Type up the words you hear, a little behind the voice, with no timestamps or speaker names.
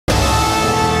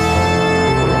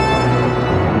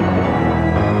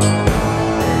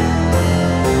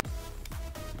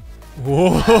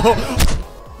Oh.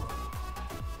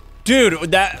 Dude,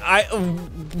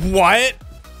 what?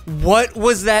 What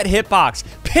was that hitbox?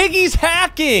 Piggy's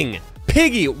hacking!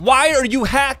 Piggy, why are you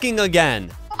hacking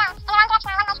again?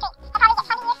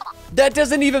 That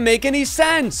doesn't even make any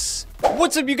sense.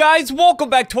 What's up, you guys?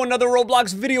 Welcome back to another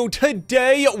Roblox video.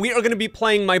 Today, we are gonna be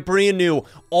playing my brand new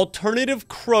alternative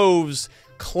CROVE'S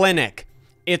clinic.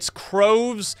 It's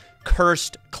CROVE'S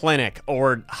Cursed Clinic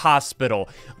or hospital,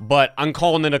 but I'm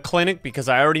calling it a clinic because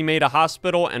I already made a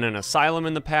hospital and an asylum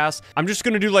in the past. I'm just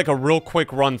gonna do like a real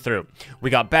quick run through.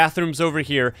 We got bathrooms over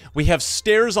here. We have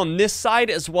stairs on this side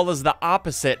as well as the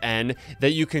opposite end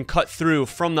that you can cut through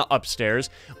from the upstairs.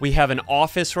 We have an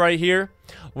office right here.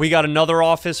 We got another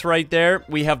office right there.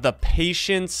 We have the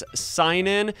patient's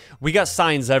sign-in. We got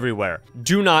signs everywhere.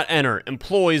 Do not enter.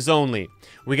 Employees only.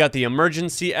 We got the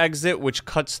emergency exit, which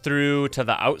cuts through to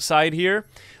the outside here.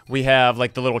 We have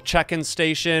like the little check-in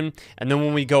station. And then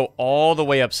when we go all the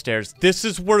way upstairs, this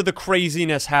is where the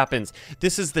craziness happens.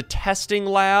 This is the testing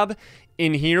lab.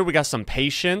 In here, we got some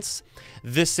patients.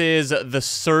 This is the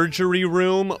surgery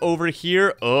room over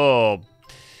here. Oh,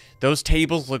 those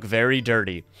tables look very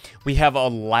dirty. We have a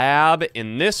lab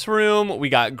in this room. We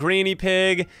got Granny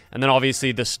Pig. And then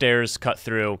obviously the stairs cut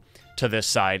through to this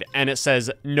side. And it says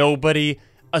nobody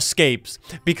escapes.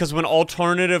 Because when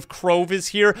alternative CROVE is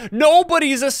here,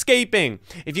 nobody's escaping.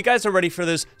 If you guys are ready for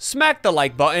this, smack the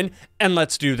like button and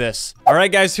let's do this. All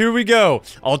right, guys, here we go.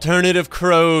 Alternative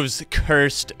CROVE'S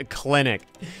Cursed Clinic.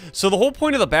 So the whole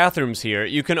point of the bathrooms here,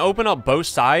 you can open up both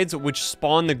sides, which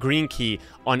spawn the green key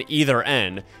on either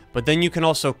end. But then you can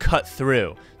also cut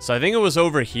through. So I think it was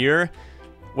over here.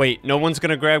 Wait, no one's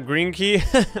gonna grab green key?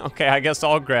 Okay, I guess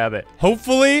I'll grab it.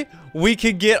 Hopefully, we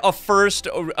could get a first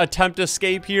attempt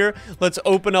escape here. Let's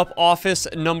open up office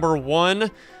number 1.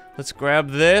 Let's grab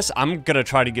this. I'm gonna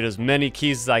try to get as many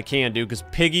keys as I can, dude, because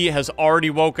Piggy has already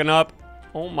woken up.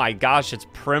 Oh my gosh, it's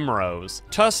Primrose.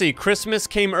 Tussy, Christmas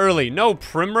came early. No,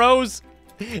 Primrose?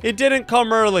 It didn't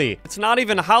come early. It's not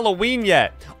even Halloween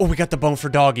yet. Oh, we got the bone for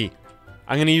Doggy.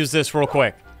 I'm gonna use this real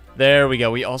quick. There we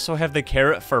go. We also have the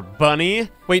carrot for Bunny.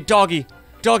 Wait, Doggy.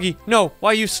 Doggy, no.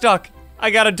 Why are you stuck?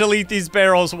 I gotta delete these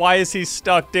barrels. Why is he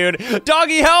stuck, dude?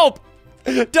 Doggy, help!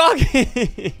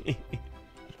 Doggy!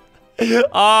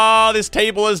 Oh, this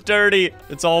table is dirty.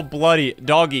 It's all bloody.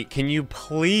 Doggy, can you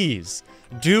please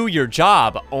do your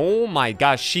job? Oh my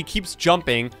gosh, she keeps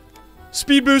jumping.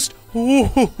 Speed boost. Ooh.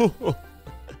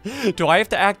 Do I have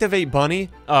to activate Bunny?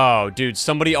 Oh, dude,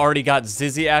 somebody already got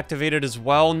Zizzy activated as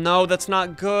well. No, that's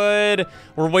not good.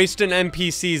 We're wasting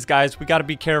NPCs, guys. We gotta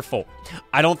be careful.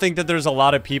 I don't think that there's a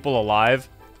lot of people alive.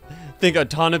 I think a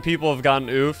ton of people have gotten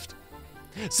oofed.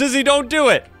 Zizzy, don't do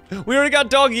it. We already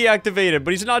got Doggy activated, but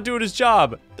he's not doing his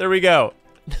job. There we go.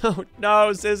 No,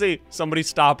 no, Zizzy. Somebody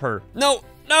stop her. No,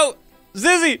 no.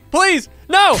 Zizzy, please.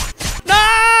 No.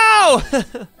 No!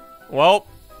 Well,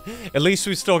 at least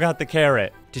we still got the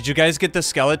carrot. Did you guys get the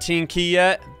skeleton key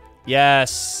yet?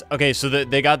 Yes. Okay, so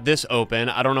they got this open.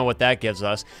 I don't know what that gives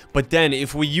us. But then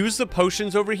if we use the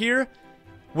potions over here,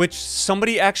 which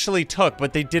somebody actually took,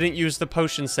 but they didn't use the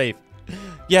potion safe.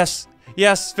 Yes.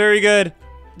 Yes, very good.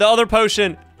 The other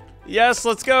potion. Yes,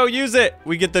 let's go. Use it.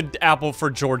 We get the apple for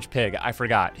George Pig. I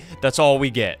forgot. That's all we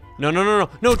get. No, no, no, no.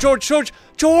 No, George!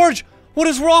 What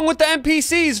is wrong with the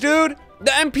NPCs, dude?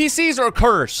 The NPCs are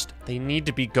cursed. They need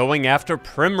to be going after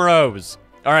Primrose.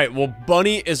 All right, well,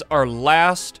 Bunny is our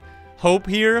last hope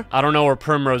here. I don't know where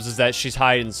Primrose is at. She's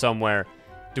hiding somewhere.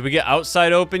 Did we get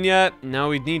outside open yet? No,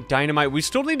 we need dynamite. We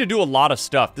still need to do a lot of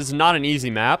stuff. This is not an easy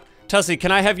map. Tussy,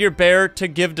 can I have your bear to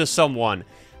give to someone?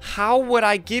 How would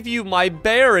I give you my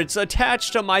bear? It's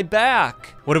attached to my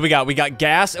back. What do we got? We got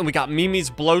gas and we got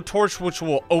Mimi's blowtorch, which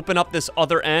will open up this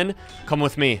other end. Come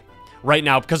with me right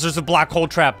now because there's a black hole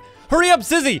trap. Hurry up,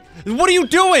 Zizzy! What are you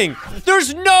doing?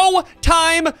 There's no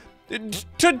time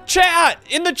to chat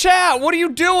in the chat. What are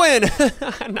you doing?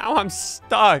 Now I'm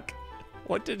stuck.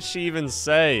 What did she even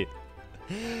say?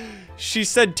 She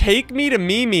said, take me to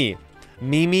Mimi.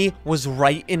 Mimi was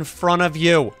right in front of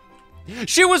you.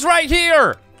 She was right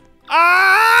here.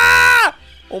 Ah!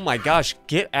 Oh my gosh,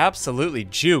 get absolutely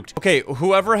juked. Okay,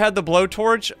 whoever had the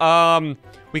blowtorch,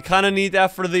 we kind of need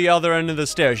that for the other end of the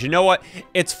stairs. You know what?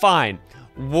 It's fine.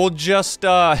 We'll just,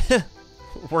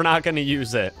 we're not gonna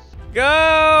use it.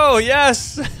 Go!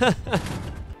 Yes!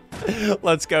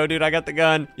 Let's go, dude. I got the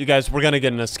gun. You guys, we're gonna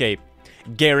get an escape.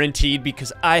 Guaranteed,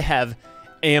 because I have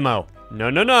ammo. No,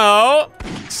 no, no!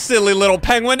 Silly little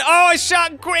penguin. Oh, I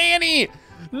shot Granny!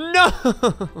 No!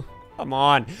 Come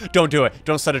on. Don't do it.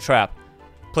 Don't set a trap.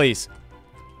 Please.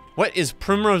 What is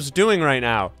Primrose doing right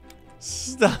now?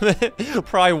 Stop it.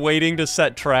 Probably waiting to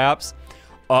set traps.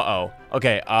 Uh-oh.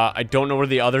 Okay, I don't know where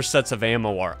the other sets of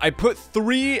ammo are. I put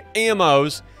 3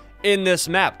 ammos in this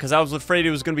map because I was afraid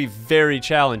it was going to be very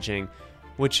challenging,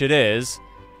 which it is.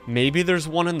 Maybe there's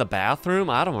one in the bathroom?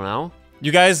 I don't know.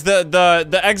 You guys,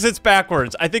 the exit's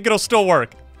backwards. I think it'll still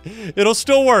work. It'll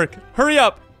still work. Hurry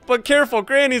up. But careful,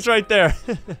 Granny's right there.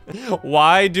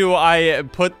 Why do I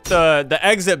put the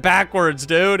exit backwards,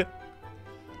 dude?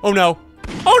 Oh no.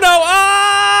 Oh no!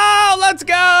 Oh! Let's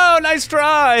go! Nice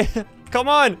try! Come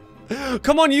on.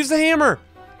 Come on, use the hammer.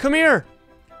 Come here.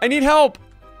 I need help.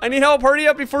 I need help. Hurry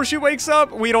up before she wakes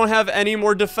up. We don't have any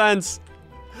more defense.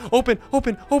 Open,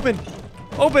 open, open.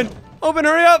 Open, open,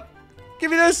 hurry up.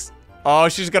 Give me this. Oh,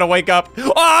 she's gonna wake up.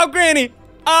 Oh, Granny.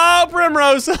 Oh,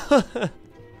 Primrose.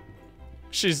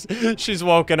 She's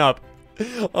woken up.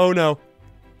 Oh no.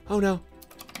 Oh no.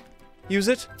 Use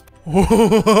it.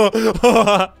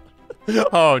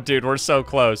 Oh, dude, we're so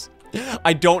close.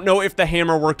 I don't know if the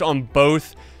hammer worked on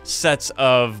both sets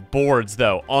of boards,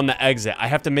 though, on the exit. I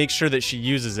have to make sure that she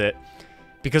uses it.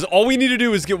 Because all we need to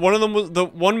do is get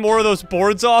one more of those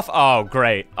boards off. Oh,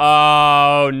 great.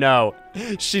 Oh, no.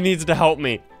 She needs to help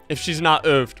me. If she's not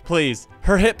oofed, please.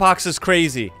 Her hitbox is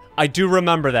crazy. I do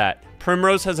remember that.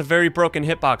 Primrose has a very broken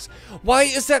hitbox. Why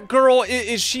is that girl,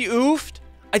 is she oofed?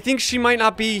 I think she might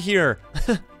not be here.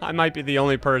 I might be the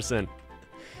only person.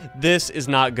 This is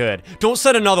not good. Don't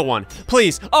set another one,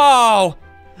 please. Oh,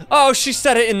 oh, she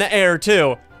set it in the air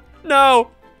too.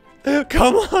 No,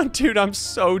 come on, dude, I'm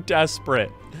so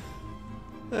desperate.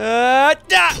 Oh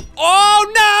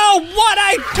no, what?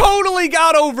 I totally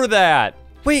got over that.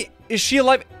 Wait, is she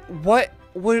alive? What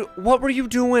were you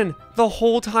doing the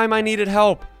whole time I needed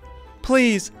help?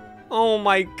 Please. Oh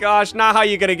my gosh, not how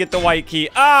you gonna get the white key.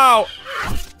 Oh,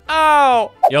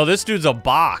 oh. Yo, this dude's a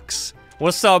box.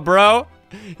 What's up, bro?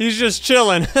 He's just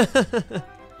chilling.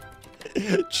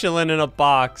 Chilling in a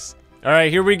box. All right,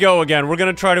 here we go again. We're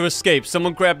gonna try to escape.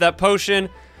 Someone grab that potion.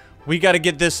 We gotta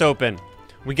get this open.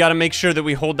 We gotta make sure that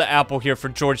we hold the apple here for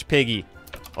George Piggy.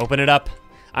 Open it up.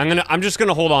 I'm just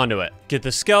gonna hold on to it. Get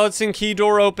the skeleton key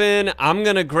door open. I'm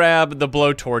gonna grab the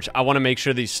blowtorch. I wanna make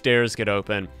sure these stairs get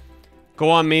open. Go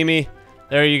on, Mimi.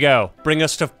 There you go. Bring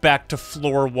us back to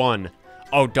floor 1.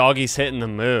 Oh, Doggy's hitting the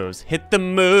moves. Hit the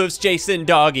moves, Jason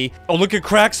Doggy. Oh, look at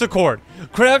Craxacord.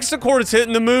 Craxacord's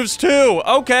hitting the moves too.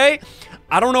 Okay.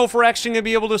 I don't know if we're actually gonna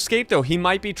be able to escape though. He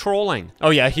might be trolling.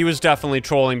 Oh yeah, he was definitely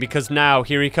trolling because now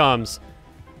here he comes.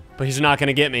 But he's not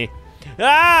gonna get me.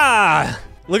 Ah!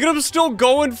 Look at him still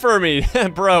going for me.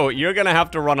 Bro, you're gonna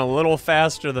have to run a little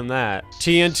faster than that.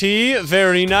 TNT,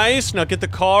 very nice. Now get the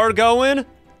car going.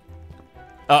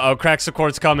 Uh-oh,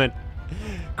 Craxacord's coming.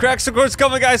 Craxacord's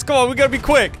coming, guys. Come on, we gotta be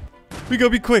quick. We gotta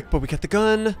be quick, but we got the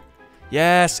gun.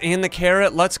 Yes, and the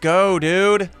carrot. Let's go,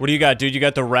 dude. What do you got, dude? You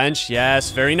got the wrench?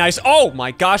 Yes, very nice. Oh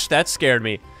my gosh, that scared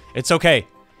me. It's okay.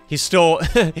 He's still,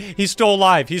 he's still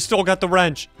alive. He's still got the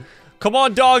wrench. Come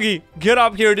on, Doggy. Get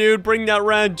up here, dude. Bring that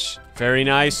wrench. Very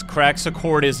nice.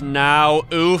 Craxacord is now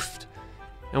oofed.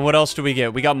 And what else do we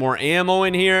get? We got more ammo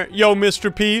in here. Yo,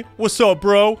 Mr. P. What's up,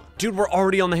 bro? Dude, we're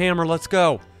already on the hammer. Let's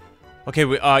go. Okay,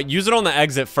 use it on the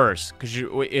exit first, because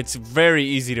it's very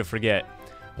easy to forget.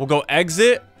 We'll go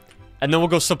exit, and then we'll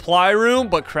go supply room,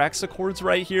 but Craxacord's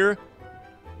right here.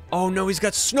 Oh, no, he's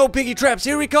got snow piggy traps.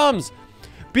 Here he comes.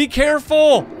 Be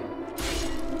careful.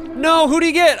 No, who'd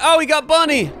he get? Oh, he got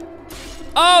Bunny.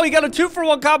 Oh, he got a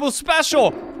 2-for-1 combo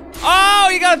special. Oh,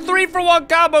 he got a 3-for-1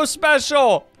 combo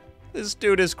special. This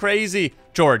dude is crazy.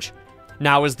 George,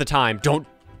 now is the time. Don't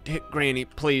hit Granny,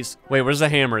 please. Wait, where's the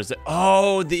hammer? Is it?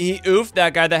 Oh, he oofed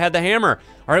that guy that had the hammer.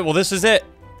 All right, well, this is it.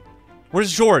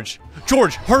 Where's George?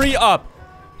 George, hurry up.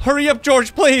 Hurry up,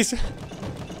 George, please.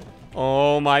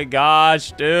 Oh my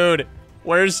gosh, dude.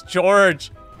 Where's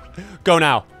George? Go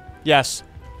now. Yes.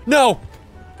 No.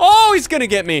 Oh, he's gonna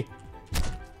get me.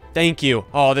 Thank you.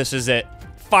 Oh, this is it.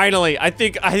 Finally, I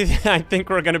think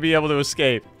we're gonna be able to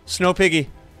escape. Snow Piggy.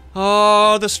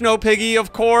 Oh, the Snow Piggy,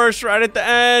 of course, right at the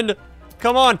end.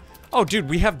 Come on. Oh, dude,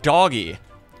 we have Doggy.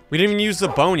 We didn't even use the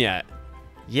bone yet.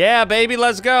 Yeah, baby,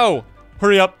 let's go.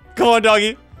 Hurry up. Come on,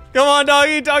 Doggy. Come on,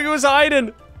 Doggy. Doggy was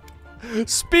hiding.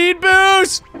 Speed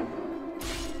boost.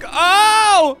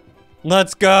 Oh!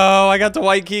 Let's go. I got the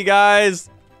white key, guys.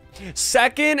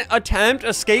 Second attempt,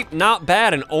 escape, not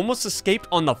bad, and almost escaped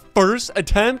on the first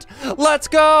attempt. Let's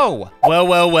go. Well,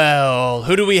 well, well.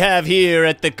 Who do we have here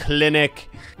at the clinic?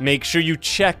 Make sure you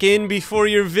check in before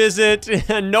your visit.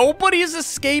 Nobody is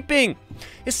escaping.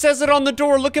 It says it on the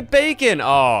door. Look at bacon.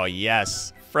 Oh,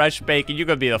 yes. Fresh bacon. You're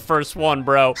gonna be the first one,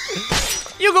 bro.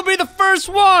 You're gonna be the first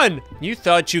one. You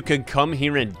thought you could come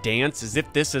here and dance as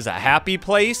if this is a happy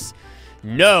place?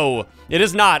 No, it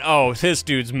is not. Oh, this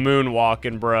dude's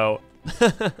moonwalking, bro.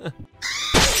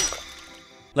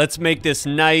 Let's make this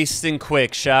nice and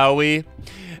quick, shall we?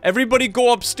 Everybody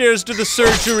go upstairs to the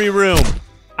surgery room.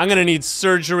 I'm gonna need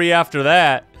surgery after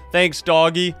that. Thanks,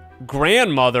 doggy.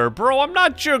 Grandmother? Bro, I'm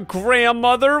not your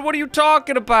grandmother. What are you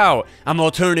talking about? I'm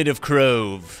Alternative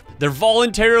Crove. They're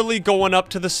voluntarily going up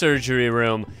to the surgery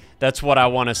room. That's what I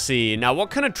want to see. Now, what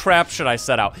kind of trap should I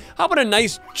set out? How about a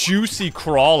nice, juicy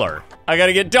crawler? I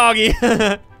gotta get doggy.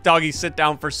 Doggy, sit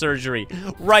down for surgery.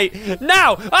 Right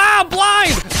now. Ah, I'm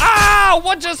blind. Ah,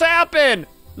 what just happened?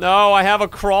 No, I have a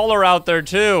crawler out there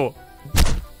too.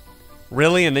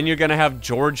 Really? And then you're gonna have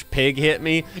George Pig hit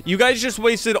me? You guys just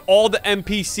wasted all the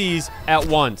NPCs at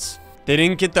once. They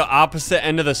didn't get the opposite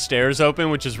end of the stairs open,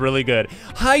 which is really good.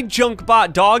 Hi,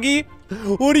 Junkbot Doggy.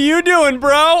 What are you doing,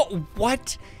 bro?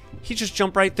 What? He just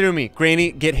jumped right through me.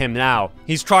 Granny, get him now.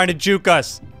 He's trying to juke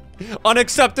us.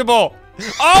 Unacceptable.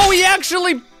 Oh, he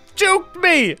actually juked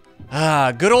me.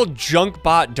 Ah, good old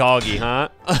Junkbot Doggy, huh?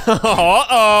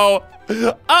 Uh-oh.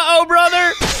 Uh-oh,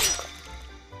 brother.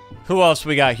 Who else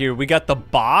we got here? We got the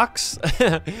box.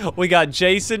 We got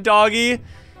Jason Doggy.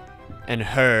 And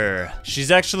her.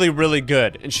 She's actually really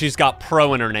good. And she's got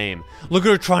pro in her name. Look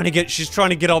at her she's trying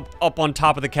to get up on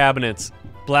top of the cabinets.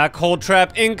 Black hole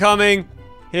trap incoming.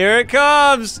 Here it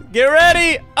comes. Get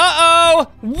ready.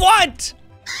 Uh-oh. What?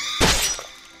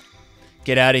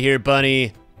 Get out of here,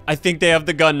 bunny. I think they have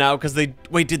the gun now because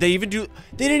wait, did they didn't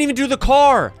even do the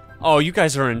car. Oh, you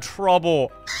guys are in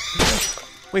trouble.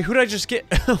 Wait, who did I just get?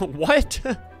 What?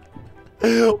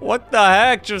 What the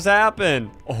heck just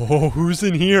happened? Oh, who's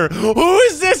in here? Who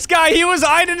is this guy? He was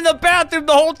hiding in the bathroom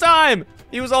the whole time.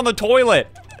 He was on the toilet.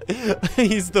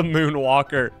 He's the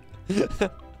moonwalker.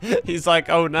 He's like,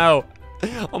 oh no.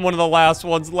 I'm one of the last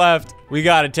ones left. We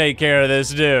gotta take care of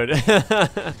this dude.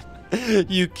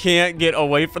 You can't get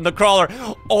away from the crawler.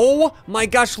 Oh my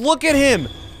gosh, look at him.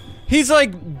 He's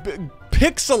like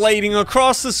pixelating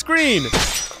across the screen.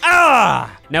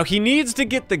 Ah! Now he needs to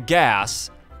get the gas.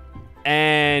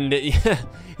 And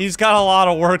he's got a lot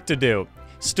of work to do.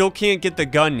 Still can't get the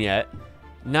gun yet.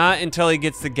 Not until he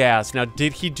gets the gas. Now,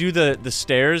 did he do the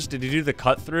stairs? Did he do the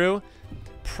cut through?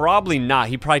 Probably not.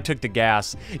 He probably took the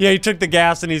gas. Yeah, he took the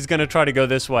gas and he's gonna try to go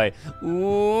this way.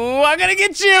 Ooh, I'm gonna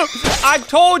get you! I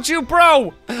told you,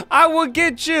 bro! I will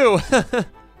get you!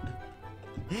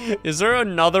 Is there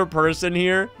another person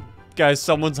here? Guys,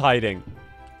 someone's hiding.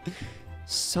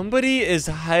 Somebody is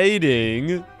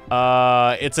hiding.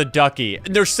 It's a ducky.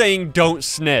 They're saying don't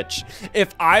snitch.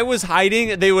 If I was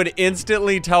hiding, they would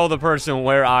instantly tell the person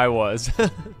where I was.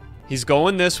 He's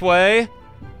going this way.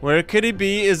 Where could he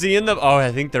be? Is he in the... Oh,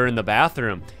 I think they're in the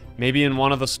bathroom. Maybe in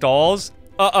one of the stalls.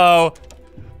 Uh-oh.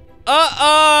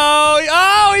 Uh-oh.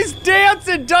 Oh, he's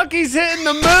dancing. Ducky's hitting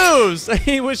the moves.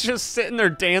 He was just sitting there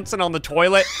dancing on the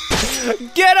toilet.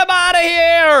 Get him out of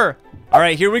here. All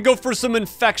right, here we go for some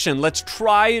infection. Let's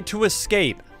try to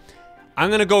escape. I'm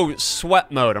gonna go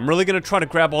sweat mode. I'm really gonna try to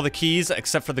grab all the keys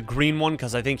except for the green one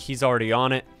because I think he's already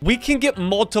on it. We can get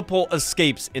multiple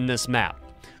escapes in this map.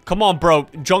 Come on, bro.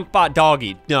 Junkbot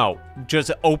Doggy. No,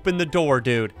 just open the door,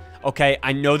 dude. Okay,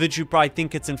 I know that you probably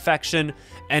think it's infection,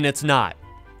 and it's not.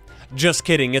 Just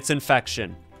kidding, it's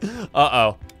infection.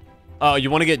 Uh-oh. Oh, you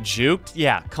want to get juked?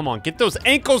 Yeah, come on. Get those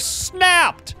ankles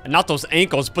snapped. And not those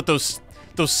ankles, but those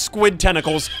squid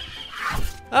tentacles.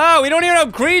 Oh, we don't even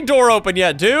have green door open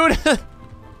yet, dude.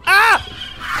 Ah!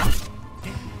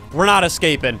 We're not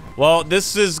escaping. Well,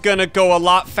 this is gonna go a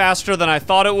lot faster than I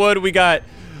thought it would. We got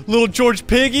little George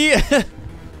Piggy.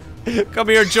 Come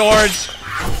here, George.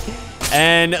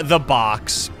 And the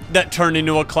box that turned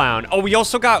into a clown. Oh, we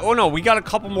also got, oh no, we got a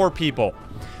couple more people.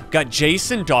 Got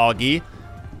Jason Doggy.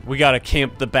 We gotta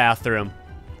camp the bathroom.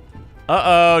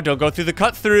 Uh-oh, don't go through the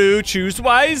cut through. Choose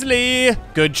wisely.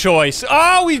 Good choice.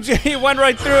 Oh, he went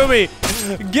right through me.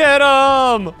 Get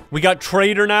him. We got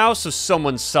Trader now, so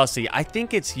someone's sussy. I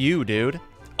think it's you, dude.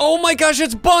 Oh my gosh,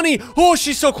 it's Bunny. Oh,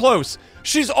 she's so close.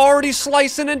 She's already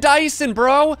slicing and dicing,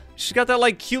 bro. She's got that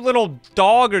like cute little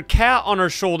dog or cat on her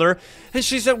shoulder, and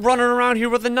she's running around here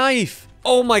with a knife.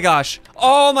 Oh my gosh.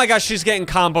 Oh my gosh, she's getting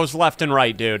combos left and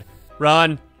right, dude.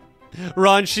 Run.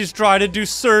 Run, she's trying to do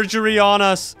surgery on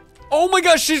us. Oh my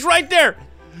gosh, she's right there.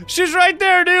 She's right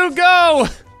there, dude, go.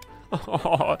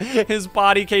 Oh, his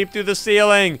body came through the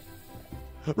ceiling.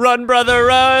 Run, brother,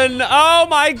 run. Oh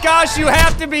my gosh, you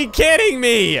have to be kidding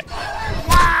me.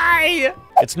 Why?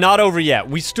 It's not over yet.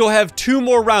 We still have 2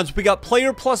 more rounds. We got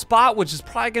player plus bot, which is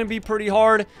probably gonna be pretty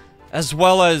hard, as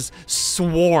well as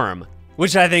swarm,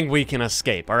 which I think we can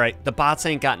escape. All right, the bots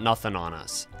ain't got nothing on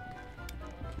us.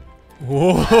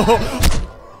 Whoa.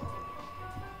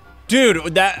 Dude,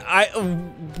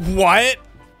 what?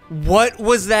 What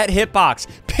was that hitbox?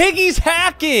 Piggy's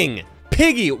hacking!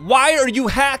 Piggy, why are you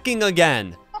hacking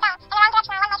again?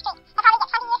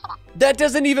 That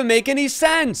doesn't even make any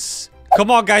sense. Come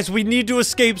on, guys, we need to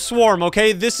escape Swarm,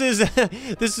 okay? This is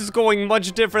this is going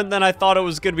much different than I thought it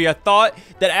was gonna be. I thought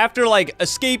that after, like,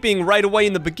 escaping right away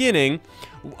in the beginning,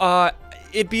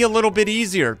 it'd be a little bit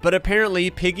easier. But apparently,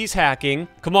 Piggy's hacking.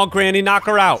 Come on, Granny, knock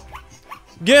her out.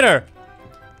 Get her.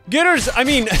 Get her. I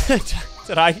mean,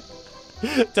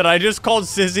 did I just call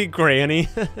Sissy Granny?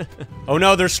 Oh,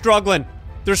 no, they're struggling.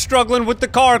 They're struggling with the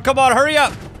car. Come on, hurry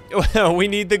up. We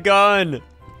need the gun.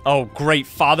 Oh, great.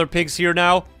 Father Pig's here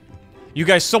now. You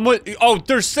guys somewhat... Oh,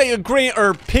 they're saying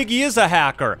Piggy is a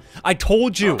hacker. I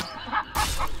told you.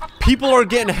 People are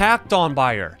getting hacked on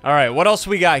by her. All right, what else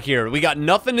we got here? We got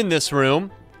nothing in this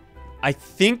room. I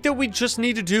think that we just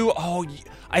need to do... Oh,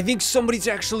 I think somebody's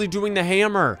actually doing the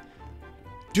hammer.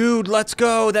 Dude, let's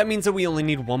go. That means that we only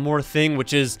need one more thing,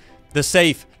 which is the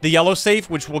safe. The yellow safe,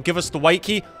 which will give us the white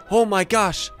key. Oh my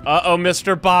gosh. Uh-oh,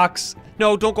 Mr. Box.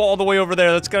 No, don't go all the way over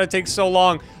there. That's gonna take so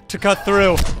long to cut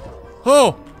through.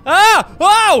 Oh. Ah!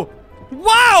 Wow!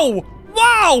 Wow!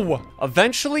 Wow!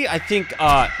 Eventually, I think,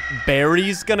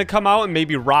 Barry's gonna come out and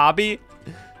maybe Robbie.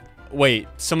 Wait,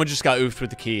 someone just got oofed with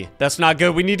the key. That's not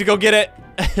good. We need to go get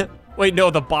it. Wait,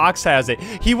 no, the box has it.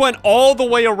 He went all the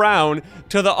way around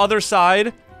to the other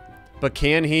side. But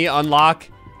can he unlock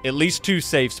at least 2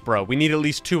 safes, bro? We need at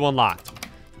least 2 unlocked.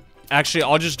 Actually,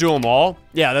 I'll just do them all.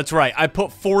 Yeah, that's right. I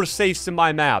put 4 safes in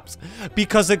my maps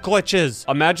because it glitches.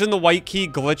 Imagine the white key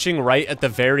glitching right at the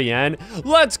very end.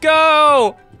 Let's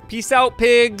go! Peace out,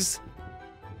 pigs.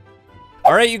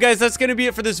 All right, you guys, that's going to be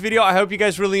it for this video. I hope you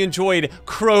guys really enjoyed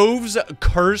CROVE'S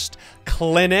Cursed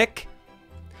Clinic.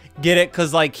 Get it?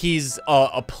 Because, like, he's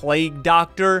a plague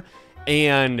doctor,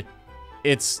 and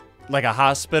it's like a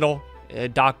hospital. A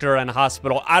doctor and a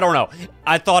hospital. I don't know.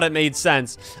 I thought it made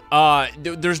sense.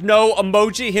 There's no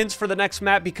emoji hints for the next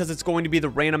map because it's going to be the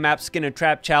random map skin and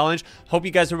trap challenge. Hope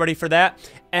you guys are ready for that.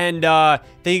 And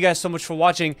thank you guys so much for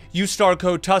watching. Use star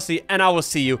code Tussy, and I will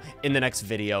see you in the next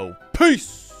video.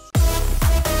 Peace!